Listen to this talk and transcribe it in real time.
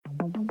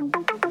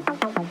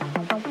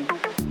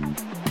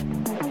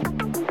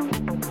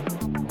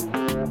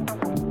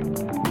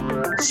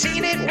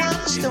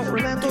once, don't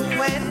remember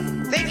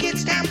when. Think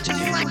it's time to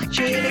watch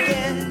it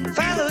again.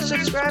 Follow,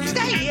 subscribe,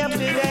 stay up to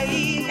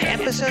date.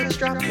 Episodes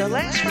drop the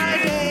last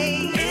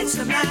Friday. It's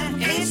a Matt,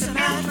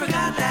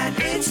 forgot that.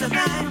 It's a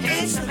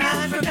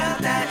Matt, forgot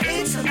that.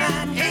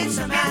 It's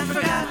a Matt,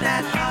 forgot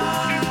that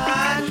podcast.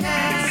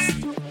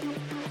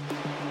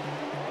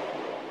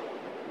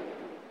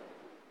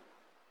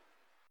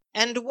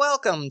 And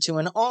welcome to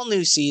an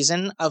all-new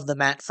season of the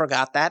Matt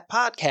Forgot That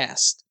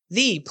podcast,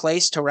 the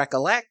place to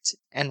recollect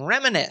and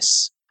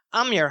reminisce.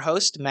 I'm your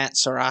host, Matt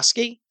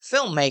Seroski,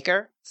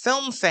 filmmaker,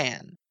 film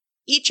fan.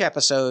 Each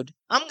episode,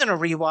 I'm going to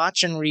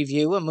rewatch and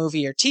review a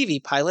movie or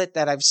TV pilot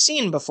that I've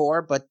seen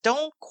before but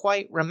don't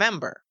quite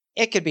remember.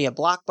 It could be a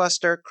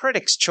blockbuster,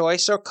 critic's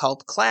choice, or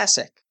cult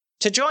classic.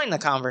 To join the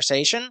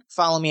conversation,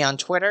 follow me on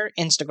Twitter,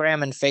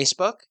 Instagram, and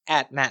Facebook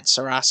at Matt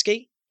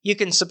Seroski. You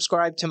can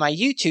subscribe to my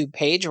YouTube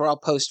page where I'll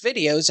post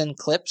videos and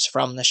clips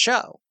from the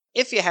show.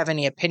 If you have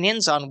any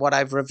opinions on what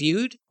I've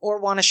reviewed or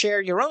want to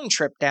share your own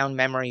trip down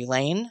memory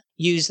lane,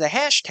 use the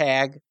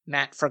hashtag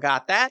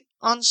MattForgotThat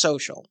on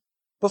social.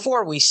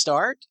 Before we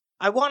start,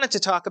 I wanted to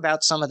talk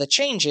about some of the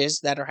changes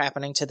that are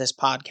happening to this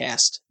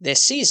podcast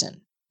this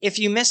season. If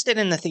you missed it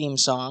in the theme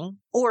song,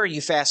 or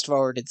you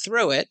fast-forwarded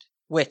through it,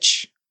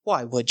 which,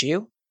 why would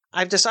you?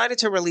 I've decided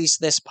to release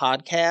this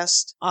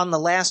podcast on the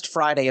last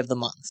Friday of the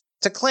month,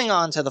 to cling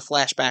on to the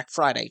Flashback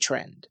Friday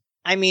trend.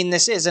 I mean,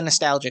 this is a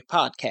nostalgic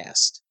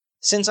podcast.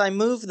 Since I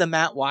moved the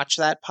Matt Watch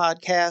That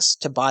podcast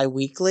to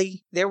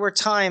bi-weekly, there were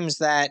times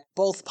that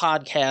both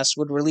podcasts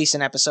would release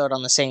an episode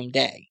on the same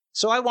day,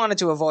 so I wanted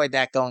to avoid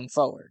that going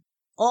forward.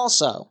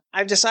 Also,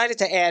 I've decided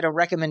to add a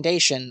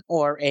recommendation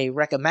or a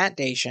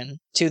recommendation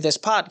to this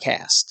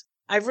podcast.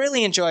 I've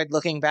really enjoyed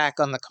looking back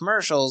on the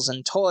commercials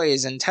and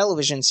toys and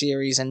television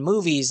series and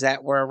movies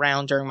that were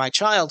around during my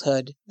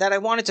childhood that I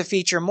wanted to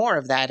feature more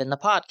of that in the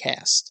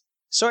podcast.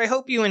 So I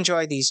hope you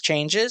enjoy these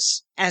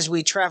changes as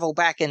we travel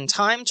back in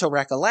time to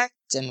recollect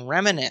and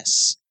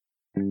reminisce.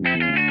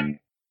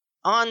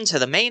 On to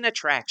the main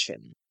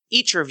attraction.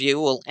 Each review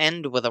will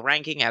end with a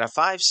ranking out of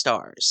 5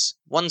 stars.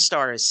 1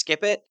 star is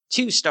skip it,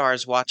 2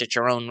 stars watch at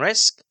your own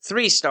risk,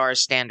 3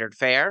 stars standard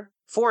fare,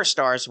 4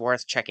 stars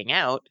worth checking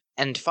out,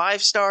 and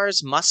 5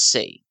 stars must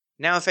see.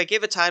 Now, if I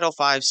give a title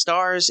 5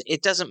 stars,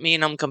 it doesn't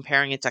mean I'm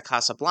comparing it to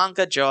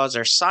Casablanca, Jaws,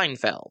 or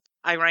Seinfeld.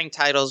 I rank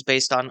titles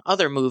based on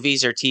other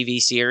movies or TV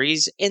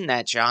series in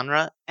that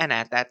genre and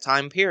at that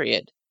time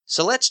period.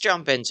 So let's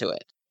jump into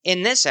it.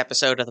 In this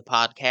episode of the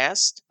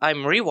podcast, I'm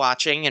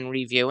rewatching and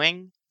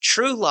reviewing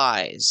True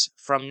Lies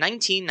from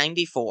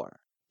 1994.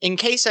 In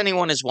case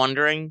anyone is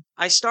wondering,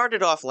 I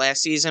started off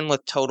last season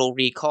with Total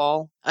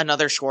Recall,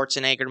 another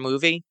Schwarzenegger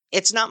movie.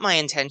 It's not my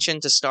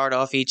intention to start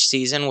off each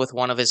season with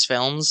one of his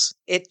films.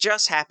 It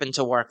just happened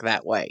to work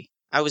that way.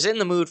 I was in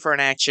the mood for an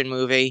action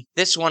movie.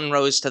 This one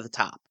rose to the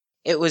top.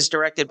 It was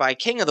directed by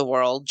King of the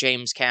World,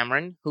 James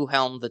Cameron, who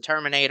helmed The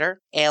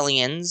Terminator,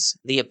 Aliens,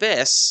 The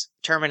Abyss,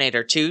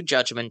 Terminator 2,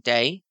 Judgment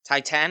Day,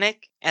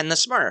 Titanic, and The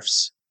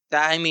Smurfs.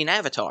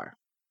 Avatar.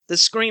 The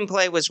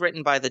screenplay was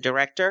written by the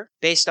director,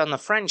 based on the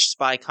French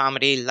spy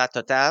comedy La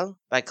Totale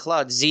by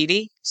Claude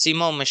Zidi,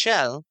 Simon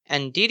Michel,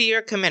 and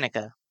Didier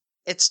Kamenika.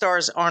 It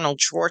stars Arnold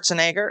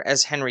Schwarzenegger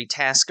as Henry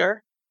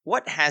Tasker.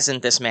 What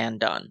hasn't this man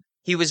done?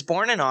 He was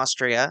born in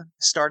Austria,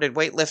 started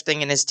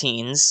weightlifting in his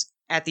teens.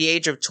 At the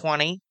age of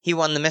 20, he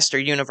won the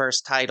Mr.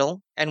 Universe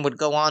title, and would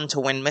go on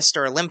to win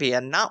Mr. Olympia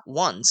not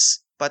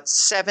once, but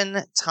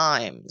 7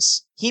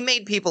 times. He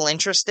made people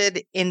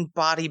interested in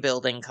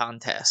bodybuilding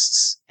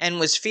contests, and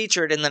was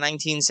featured in the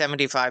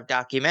 1975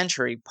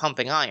 documentary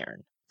Pumping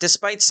Iron.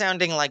 Despite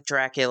sounding like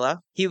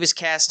Dracula, he was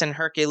cast in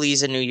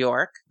Hercules in New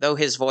York, though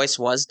his voice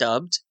was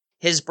dubbed.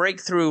 His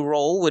breakthrough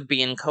role would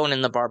be in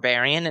Conan the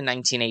Barbarian in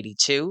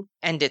 1982,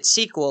 and its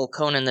sequel,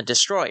 Conan the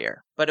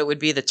Destroyer, but it would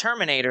be the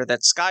Terminator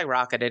that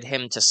skyrocketed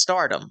him to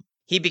stardom.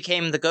 He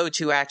became the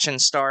go-to action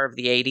star of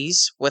the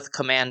 80s with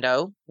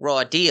Commando,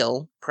 Raw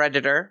Deal,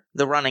 Predator,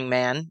 The Running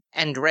Man,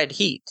 and Red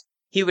Heat.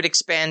 He would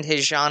expand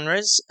his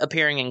genres,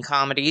 appearing in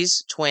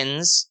comedies,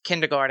 Twins,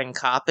 Kindergarten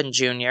Cop and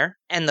Junior,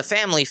 and the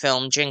family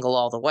film Jingle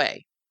All the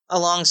Way.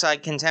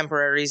 Alongside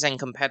contemporaries and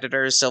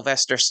competitors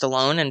Sylvester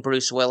Stallone and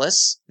Bruce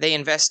Willis, they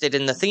invested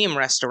in the theme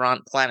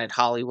restaurant Planet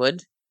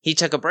Hollywood. He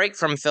took a break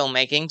from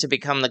filmmaking to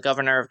become the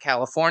governor of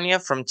California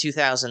from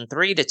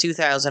 2003 to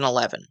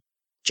 2011.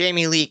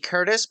 Jamie Lee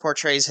Curtis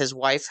portrays his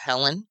wife,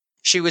 Helen.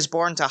 She was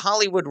born to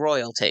Hollywood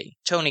royalty,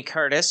 Tony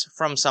Curtis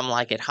from Some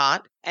Like It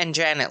Hot, and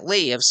Janet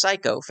Leigh of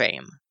Psycho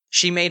fame.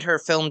 She made her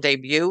film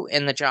debut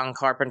in the John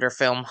Carpenter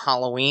film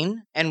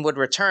Halloween, and would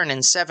return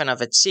in 7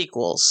 of its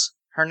sequels.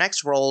 Her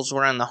next roles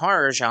were in the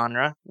horror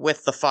genre,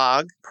 with The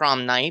Fog,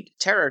 Prom Night,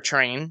 Terror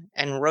Train,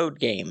 and Road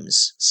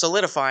Games,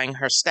 solidifying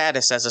her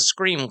status as a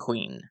scream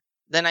queen.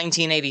 The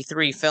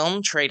 1983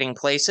 film Trading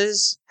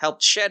Places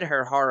helped shed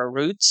her horror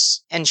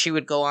roots, and she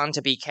would go on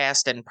to be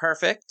cast in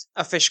Perfect,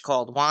 A Fish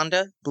Called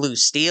Wanda, Blue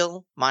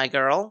Steel, My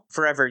Girl,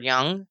 Forever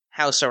Young,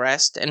 House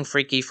Arrest, and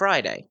Freaky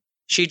Friday.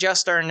 She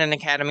just earned an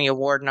Academy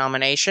Award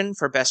nomination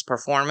for Best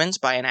Performance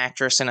by an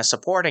Actress in a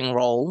Supporting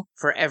Role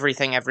for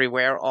Everything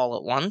Everywhere All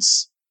at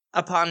Once.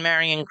 Upon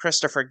marrying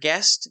Christopher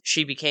Guest,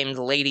 she became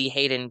Lady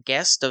Hayden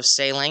Guest of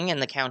Sailing in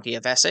the County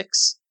of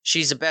Essex.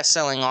 She's a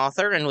best-selling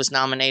author and was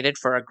nominated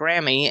for a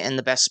Grammy in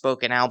the Best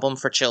Spoken Album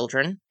for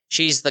Children.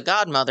 She's the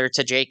godmother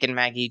to Jake and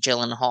Maggie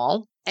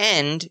Gyllenhaal,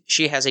 and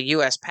she has a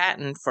U.S.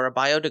 patent for a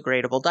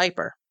biodegradable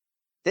diaper.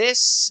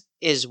 This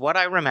is what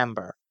I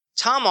remember.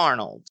 Tom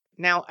Arnold.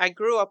 Now, I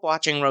grew up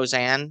watching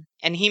Roseanne,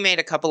 and he made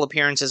a couple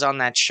appearances on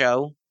that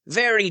show.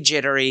 Very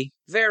jittery,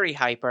 very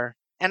hyper,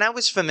 and I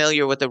was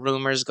familiar with the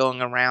rumors going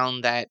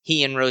around that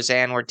he and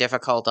Roseanne were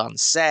difficult on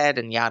set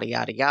and yada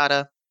yada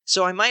yada,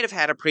 so I might have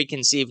had a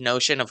preconceived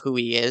notion of who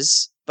he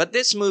is, but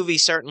this movie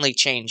certainly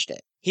changed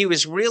it. He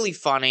was really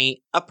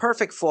funny, a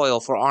perfect foil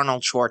for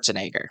Arnold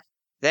Schwarzenegger.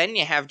 Then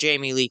you have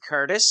Jamie Lee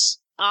Curtis.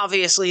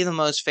 Obviously, the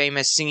most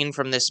famous scene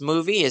from this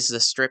movie is the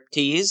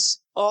striptease.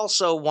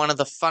 Also, one of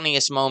the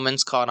funniest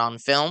moments caught on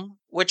film,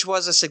 which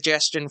was a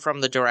suggestion from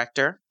the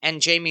director,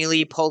 and Jamie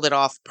Lee pulled it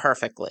off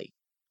perfectly.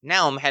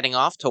 Now I'm heading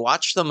off to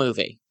watch the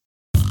movie.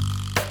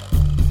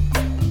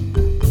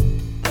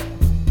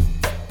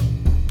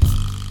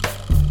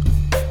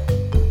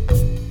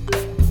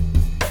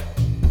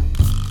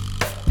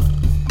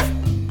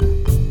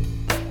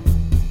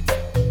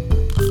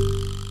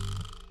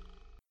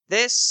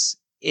 This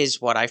is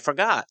what I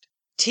forgot.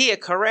 Tia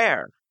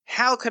Carrere.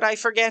 How could I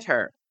forget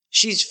her?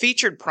 She's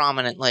featured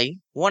prominently,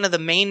 one of the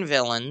main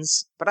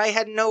villains, but I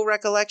had no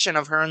recollection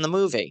of her in the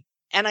movie.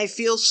 And I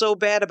feel so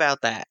bad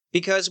about that,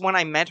 because when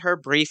I met her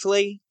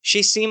briefly,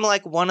 she seemed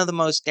like one of the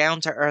most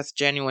down-to-earth,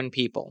 genuine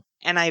people,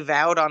 and I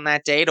vowed on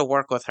that day to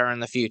work with her in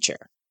the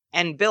future.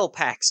 And Bill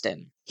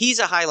Paxton. He's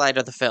a highlight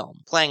of the film,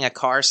 playing a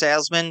car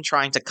salesman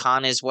trying to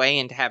con his way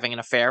into having an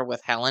affair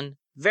with Helen.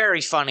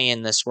 Very funny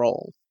in this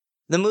role.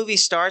 The movie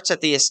starts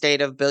at the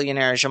estate of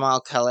billionaire Jamal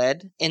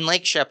Khaled in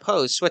Lake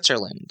Chapeau,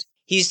 Switzerland.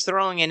 He's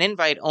throwing an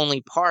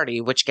invite-only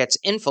party which gets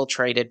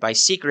infiltrated by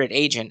secret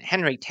agent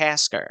Henry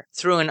Tasker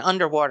through an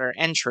underwater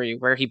entry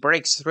where he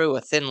breaks through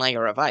a thin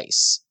layer of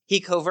ice. He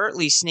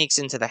covertly sneaks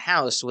into the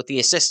house with the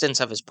assistance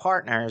of his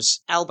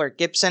partners, Albert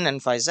Gibson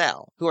and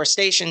Faisal, who are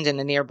stationed in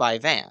a nearby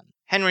van.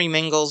 Henry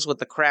mingles with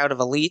the crowd of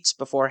elites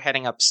before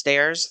heading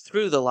upstairs,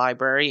 through the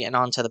library, and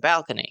onto the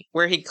balcony,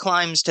 where he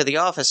climbs to the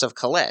office of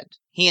Khaled.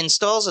 He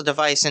installs a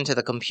device into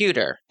the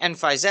computer, and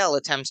Faisal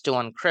attempts to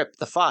uncrypt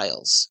the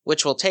files,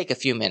 which will take a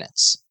few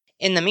minutes.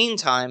 In the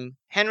meantime,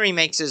 Henry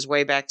makes his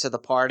way back to the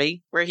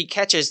party, where he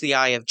catches the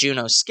eye of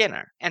Juno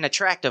Skinner, an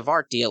attractive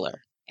art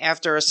dealer.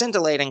 After a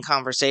scintillating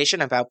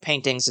conversation about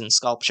paintings and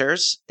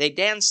sculptures, they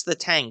dance the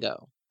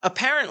tango.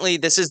 Apparently,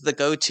 this is the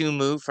go-to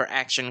move for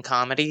action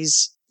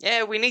comedies.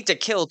 Yeah, we need to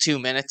kill 2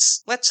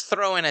 minutes. Let's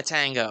throw in a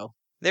tango.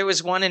 There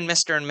was one in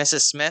Mr. and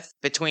Mrs. Smith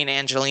between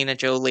Angelina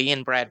Jolie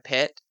and Brad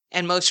Pitt,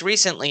 and most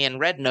recently in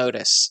Red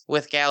Notice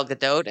with Gal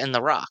Gadot and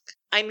The Rock.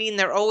 I mean,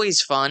 they're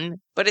always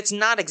fun, but it's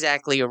not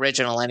exactly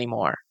original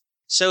anymore.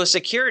 So a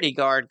security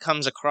guard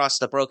comes across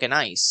the broken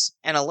ice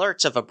and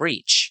alerts of a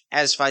breach,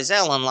 as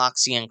Faisal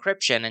unlocks the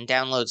encryption and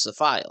downloads the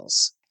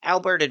files.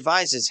 Albert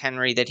advises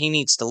Henry that he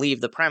needs to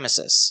leave the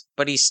premises,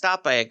 but he's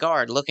stopped by a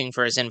guard looking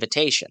for his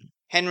invitation.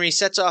 Henry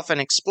sets off an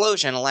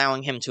explosion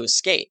allowing him to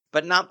escape,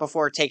 but not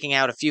before taking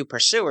out a few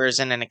pursuers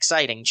in an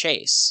exciting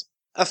chase.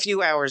 A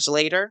few hours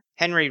later,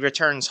 Henry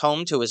returns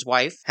home to his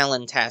wife,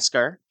 Helen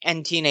Tasker,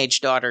 and teenage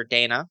daughter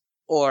Dana.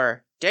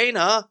 Or,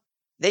 Dana!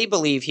 They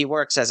believe he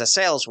works as a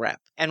sales rep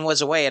and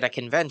was away at a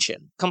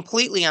convention,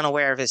 completely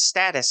unaware of his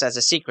status as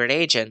a secret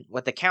agent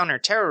with the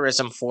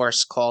counter-terrorism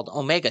force called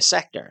Omega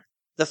Sector.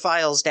 The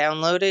files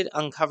downloaded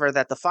uncover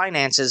that the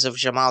finances of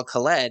Jamal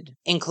Khaled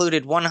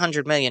included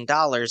 $100 million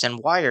in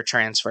wire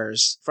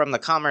transfers from the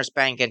Commerce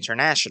Bank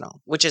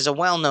International, which is a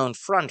well-known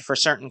front for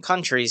certain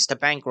countries to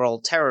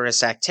bankroll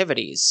terrorist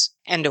activities.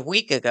 And a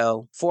week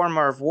ago, 4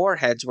 Merv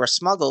warheads were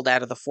smuggled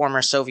out of the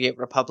former Soviet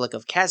Republic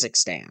of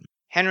Kazakhstan.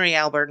 Henry,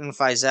 Albert, and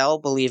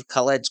Faisal believe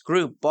Khaled's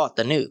group bought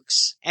the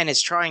nukes, and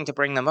is trying to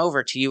bring them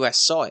over to U.S.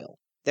 soil.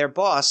 Their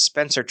boss,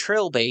 Spencer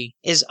Trilby,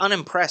 is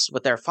unimpressed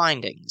with their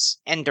findings,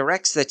 and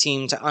directs the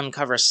team to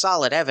uncover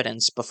solid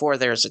evidence before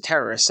there's a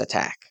terrorist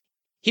attack.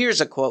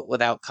 Here's a quote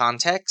without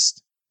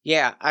context.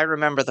 Yeah, I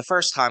remember the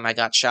first time I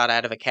got shot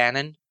out of a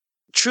cannon.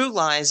 True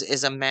Lies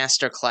is a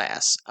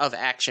masterclass of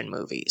action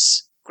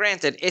movies.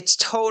 Granted, it's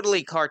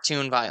totally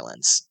cartoon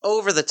violence,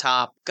 over the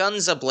top,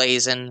 guns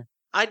a-blazing.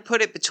 I'd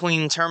put it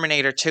between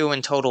Terminator 2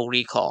 and Total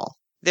Recall.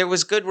 There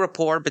was good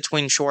rapport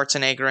between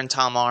Schwarzenegger and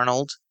Tom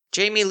Arnold.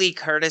 Jamie Lee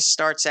Curtis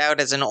starts out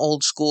as an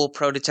old-school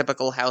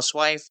prototypical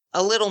housewife,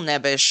 a little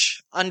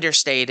nebbish,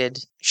 understated.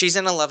 She's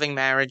in a loving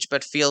marriage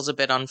but feels a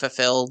bit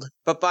unfulfilled.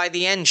 But by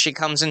the end she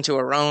comes into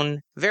her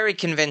own, very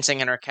convincing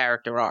in her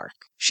character arc.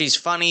 She's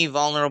funny,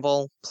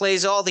 vulnerable,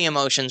 plays all the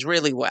emotions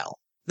really well.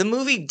 The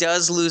movie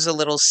does lose a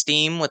little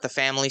steam with the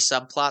family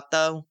subplot,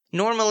 though.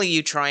 Normally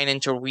you try and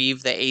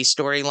interweave the A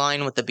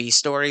storyline with the B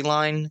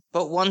storyline,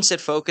 but once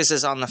it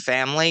focuses on the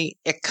family,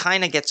 it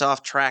kinda gets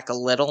off track a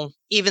little,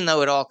 even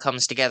though it all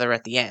comes together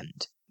at the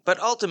end. But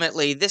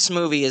ultimately, this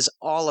movie is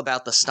all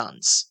about the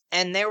stunts.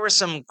 And there were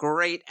some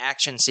great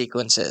action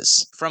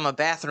sequences, from a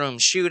bathroom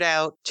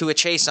shootout to a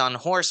chase on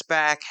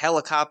horseback,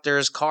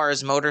 helicopters,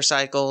 cars,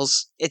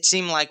 motorcycles. It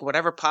seemed like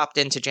whatever popped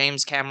into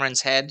James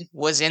Cameron's head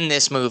was in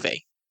this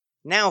movie.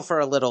 Now for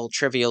a little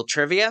trivial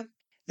trivia.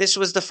 This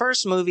was the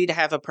first movie to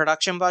have a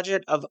production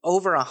budget of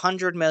over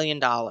 $100 million.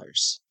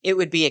 It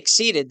would be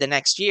exceeded the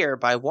next year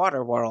by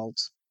Waterworld.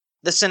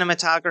 The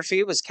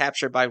cinematography was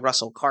captured by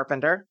Russell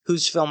Carpenter,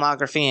 whose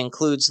filmography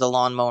includes The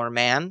Lawnmower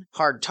Man,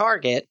 Hard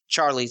Target,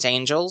 Charlie's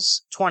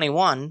Angels,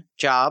 21,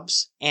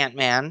 Jobs,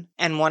 Ant-Man,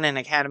 and won an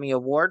Academy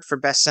Award for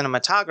Best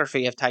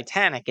Cinematography of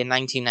Titanic in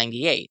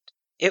 1998.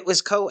 It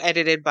was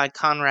co-edited by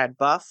Conrad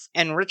Buff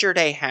and Richard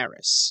A.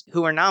 Harris,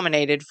 who were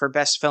nominated for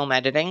Best Film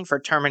Editing for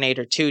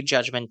Terminator 2: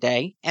 Judgment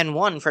Day, and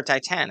won for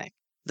Titanic.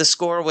 The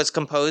score was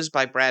composed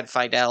by Brad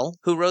Fiedel,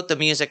 who wrote the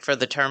music for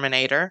The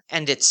Terminator,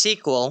 and its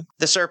sequel,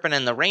 The Serpent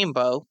and the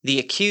Rainbow, The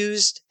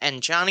Accused,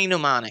 and Johnny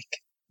Mnemonic.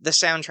 The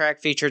soundtrack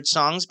featured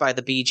songs by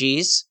the Bee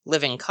Gees,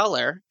 Living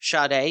Colour,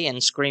 Sade,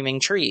 and Screaming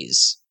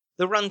Trees.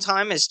 The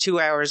runtime is 2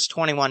 hours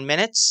 21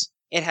 minutes.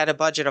 It had a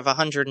budget of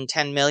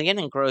 $110 million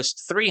and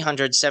grossed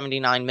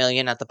 $379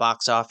 million at the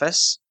box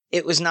office.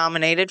 It was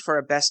nominated for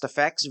a Best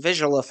Effects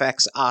Visual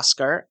Effects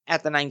Oscar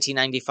at the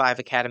 1995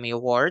 Academy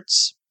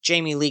Awards.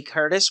 Jamie Lee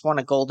Curtis won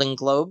a Golden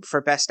Globe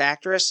for Best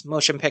Actress,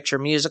 Motion Picture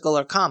Musical,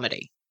 or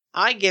Comedy.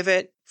 I give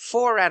it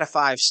 4 out of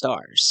 5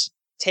 stars.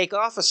 Take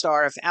off a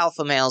star if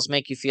alpha males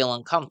make you feel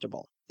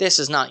uncomfortable. This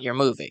is not your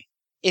movie.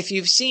 If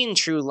you've seen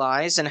True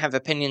Lies and have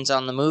opinions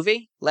on the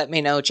movie, let me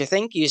know what you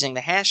think using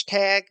the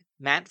hashtag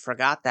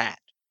 #MattForgotThat.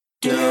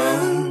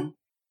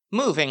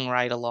 Moving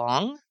right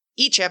along.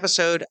 Each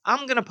episode,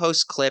 I'm going to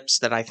post clips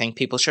that I think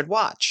people should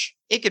watch.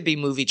 It could be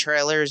movie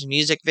trailers,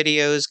 music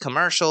videos,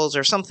 commercials,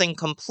 or something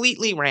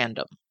completely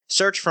random.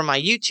 Search for my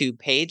YouTube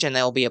page and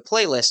there'll be a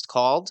playlist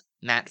called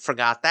Matt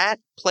Forgot That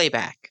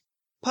Playback.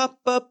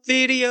 Pop-Up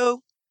Video.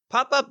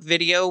 Pop-Up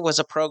Video was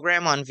a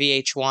program on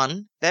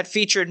VH1 that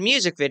featured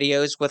music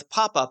videos with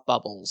pop-up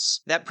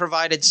bubbles that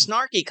provided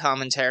snarky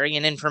commentary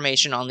and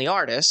information on the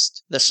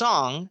artist, the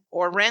song,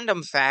 or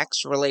random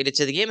facts related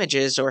to the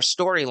images or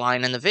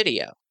storyline in the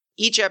video.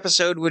 Each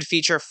episode would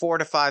feature 4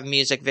 to 5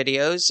 music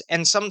videos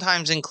and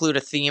sometimes include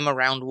a theme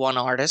around one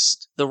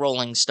artist, the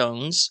Rolling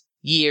Stones,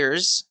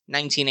 years,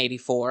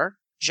 1984,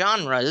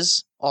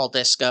 genres, all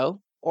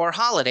disco, or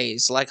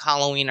holidays like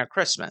Halloween or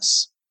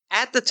Christmas.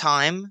 At the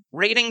time,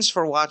 ratings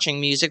for watching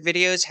music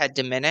videos had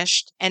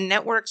diminished, and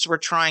networks were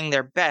trying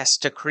their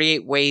best to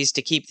create ways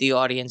to keep the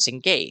audience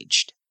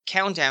engaged.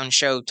 Countdown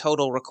show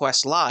Total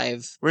Request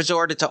Live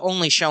resorted to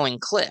only showing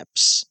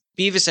clips.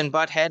 Beavis and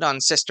Butthead on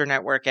sister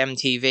network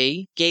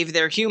MTV gave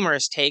their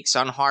humorous takes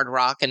on hard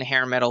rock and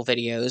hair metal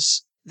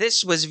videos.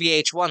 This was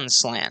VH1's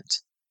slant.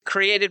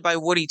 Created by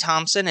Woody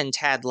Thompson and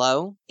Tad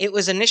Lowe, it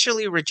was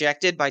initially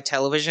rejected by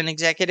television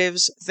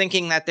executives,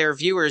 thinking that their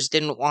viewers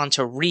didn't want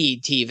to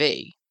read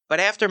TV.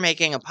 But after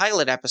making a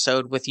pilot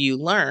episode with You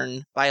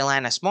Learn by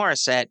Alanis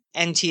Morissette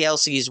and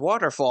TLC's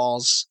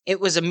Waterfalls, it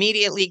was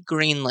immediately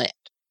greenlit.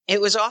 It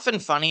was often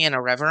funny and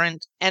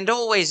irreverent, and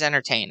always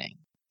entertaining.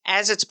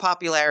 As its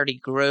popularity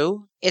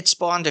grew, it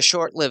spawned a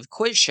short-lived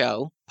quiz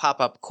show,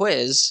 Pop-Up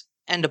Quiz,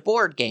 and a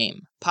board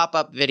game,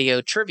 Pop-Up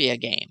Video Trivia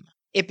Game.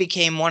 It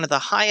became one of the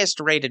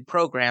highest-rated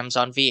programs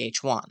on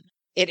VH1.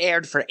 It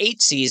aired for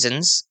 8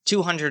 seasons,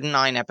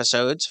 209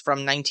 episodes from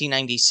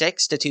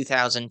 1996 to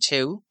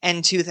 2002,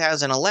 and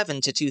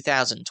 2011 to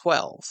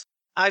 2012.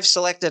 I've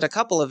selected a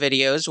couple of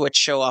videos which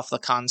show off the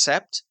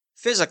concept: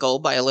 Physical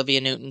by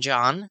Olivia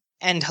Newton-John,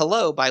 and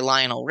Hello by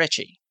Lionel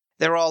Richie.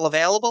 They're all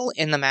available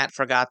in the Matt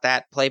Forgot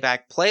That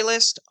Playback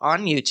playlist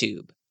on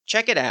YouTube.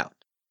 Check it out.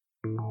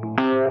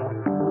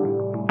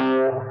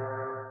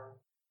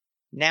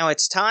 Now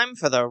it's time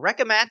for the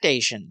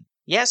recommendation.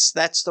 Yes,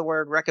 that's the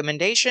word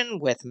recommendation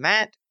with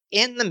Matt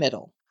in the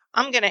middle.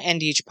 I'm going to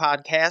end each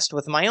podcast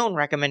with my own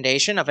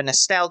recommendation of a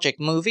nostalgic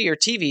movie or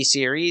TV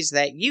series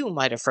that you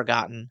might have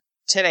forgotten.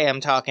 Today I'm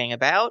talking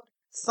about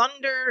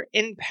Thunder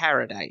in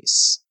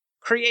Paradise.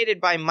 Created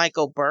by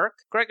Michael Burke,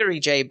 Gregory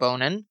J.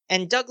 Bonin,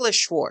 and Douglas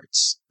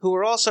Schwartz, who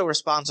were also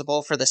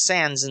responsible for the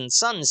Sands and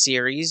Sun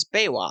series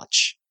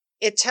Baywatch.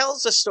 It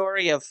tells the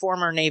story of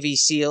former Navy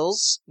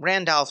SEALs,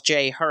 Randolph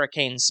J.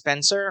 Hurricane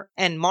Spencer,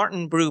 and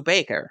Martin Brew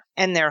Baker,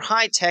 and their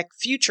high-tech,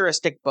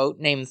 futuristic boat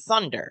named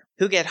Thunder,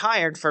 who get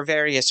hired for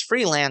various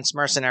freelance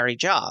mercenary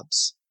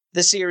jobs.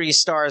 The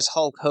series stars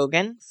Hulk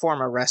Hogan,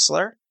 former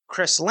wrestler,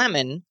 Chris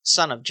Lemon,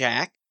 son of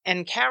Jack,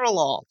 and Carol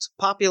Alt,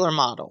 popular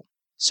model.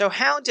 So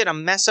how did a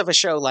mess of a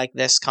show like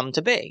this come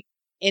to be?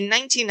 In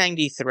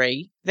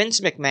 1993, Vince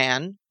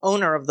McMahon,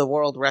 owner of the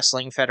World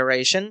Wrestling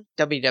Federation,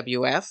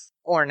 WWF,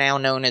 or now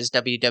known as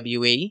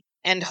WWE,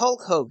 and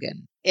Hulk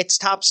Hogan, its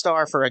top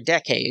star for a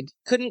decade,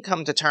 couldn't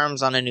come to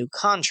terms on a new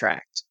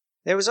contract.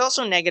 There was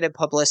also negative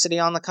publicity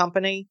on the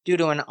company due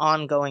to an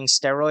ongoing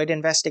steroid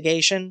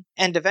investigation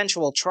and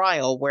eventual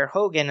trial where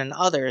Hogan and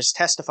others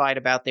testified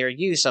about their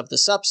use of the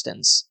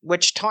substance,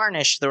 which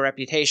tarnished the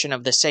reputation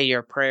of the Say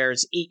Your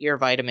Prayers, Eat Your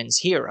Vitamins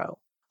hero.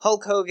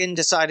 Hulk Hogan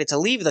decided to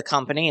leave the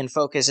company and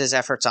focus his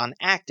efforts on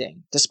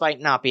acting, despite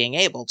not being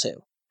able to.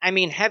 I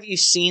mean, have you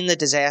seen the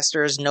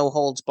disasters No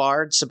Holds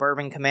Barred,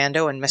 Suburban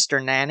Commando, and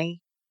Mr. Nanny?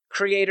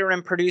 Creator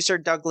and producer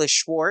Douglas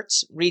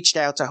Schwartz reached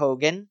out to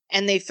Hogan,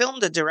 and they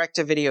filmed a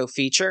direct-to-video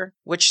feature,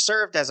 which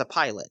served as a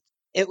pilot.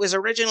 It was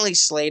originally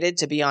slated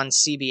to be on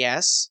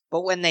CBS,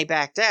 but when they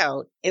backed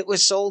out, it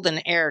was sold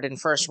and aired in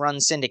first-run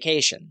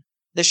syndication.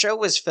 The show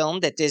was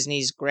filmed at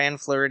Disney's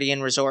Grand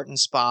Floridian Resort and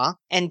Spa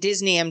and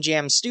Disney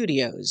MGM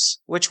Studios,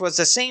 which was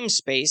the same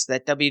space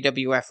that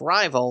WWF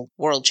rival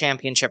World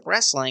Championship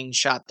Wrestling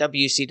shot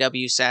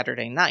WCW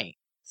Saturday Night.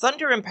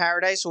 Thunder in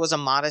Paradise was a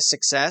modest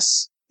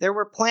success. There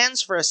were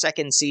plans for a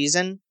second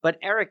season, but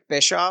Eric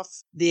Bischoff,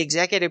 the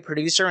executive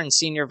producer and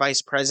senior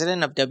vice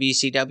president of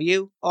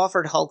WCW,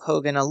 offered Hulk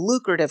Hogan a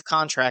lucrative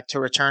contract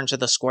to return to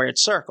the Squared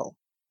Circle.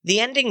 The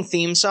ending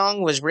theme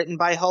song was written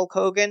by Hulk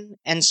Hogan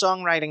and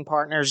songwriting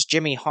partners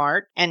Jimmy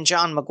Hart and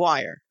John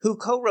Maguire, who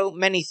co-wrote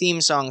many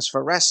theme songs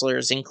for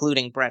wrestlers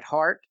including Bret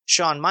Hart,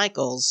 Shawn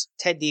Michaels,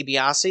 Ted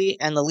DiBiase,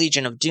 and the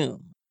Legion of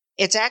Doom.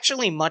 It's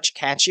actually much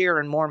catchier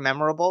and more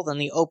memorable than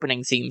the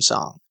opening theme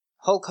song.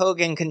 Hulk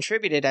Hogan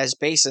contributed as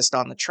bassist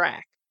on the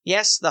track.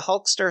 Yes, the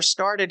Hulkster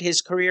started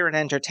his career in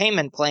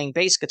entertainment playing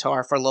bass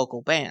guitar for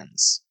local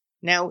bands.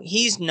 Now,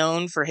 he's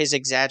known for his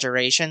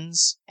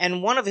exaggerations,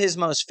 and one of his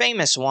most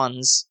famous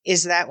ones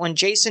is that when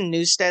Jason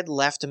Newsted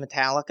left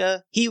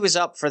Metallica, he was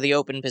up for the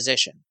open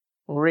position.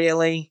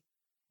 Really?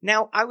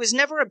 Now, I was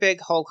never a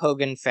big Hulk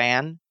Hogan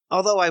fan,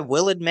 although I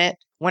will admit,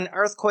 when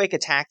Earthquake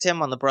attacked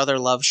him on the Brother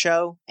Love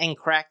show and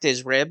cracked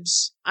his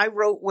ribs, I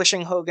wrote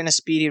wishing Hogan a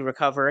speedy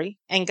recovery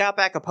and got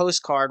back a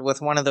postcard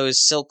with one of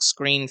those silk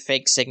screen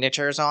fake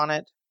signatures on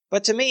it.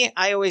 But to me,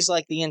 I always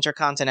liked the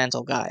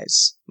Intercontinental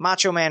guys.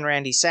 Macho Man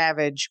Randy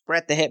Savage,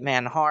 Bret the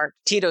Hitman Hart,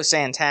 Tito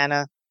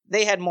Santana.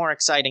 They had more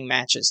exciting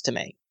matches to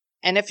me.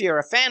 And if you're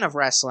a fan of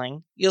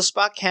wrestling, you'll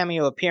spot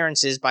cameo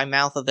appearances by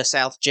Mouth of the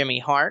South Jimmy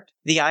Hart,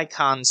 the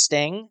Icon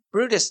Sting,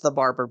 Brutus the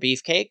Barber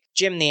Beefcake,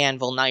 Jim the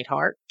Anvil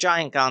Neidhart,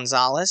 Giant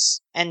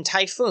Gonzalez, and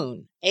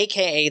Typhoon,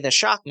 aka the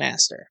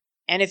Shockmaster.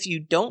 And if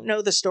you don't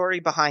know the story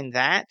behind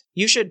that,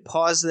 you should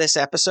pause this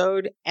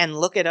episode and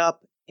look it up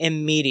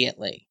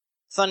immediately.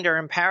 Thunder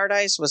in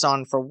Paradise was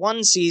on for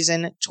one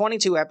season,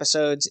 22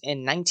 episodes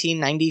in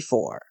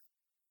 1994.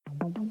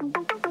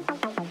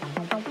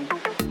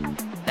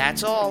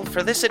 That's all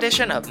for this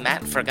edition of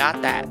Matt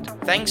Forgot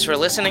That. Thanks for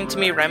listening to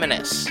me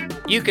reminisce.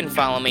 You can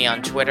follow me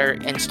on Twitter,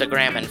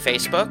 Instagram, and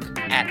Facebook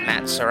at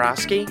Matt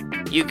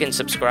Seroski. You can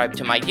subscribe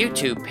to my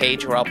YouTube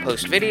page where I'll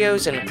post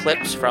videos and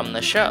clips from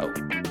the show.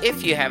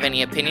 If you have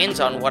any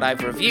opinions on what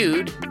I've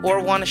reviewed,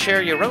 or want to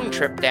share your own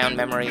trip down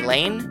memory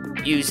lane,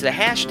 use the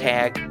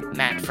hashtag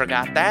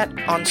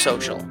MattForgotThat on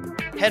social.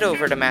 Head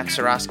over to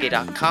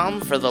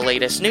mattseroski.com for the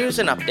latest news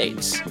and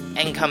updates,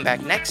 and come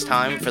back next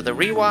time for the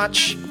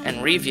rewatch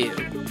and review.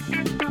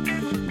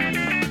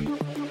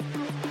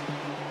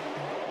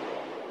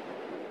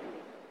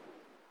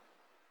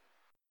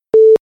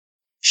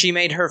 She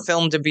made her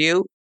film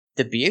debut?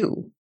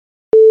 The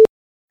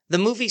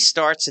movie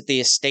starts at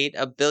the estate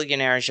of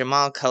billionaire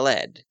Jamal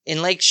Khaled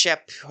in Lake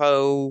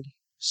Chapeau,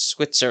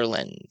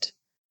 Switzerland.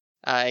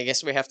 I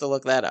guess we have to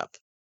look that up.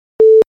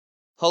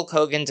 Hulk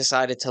Hogan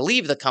decided to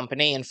leave the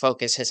company and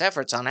focus his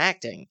efforts on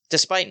acting,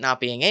 despite not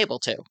being able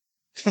to.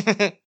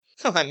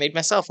 Oh, I made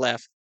myself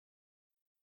laugh.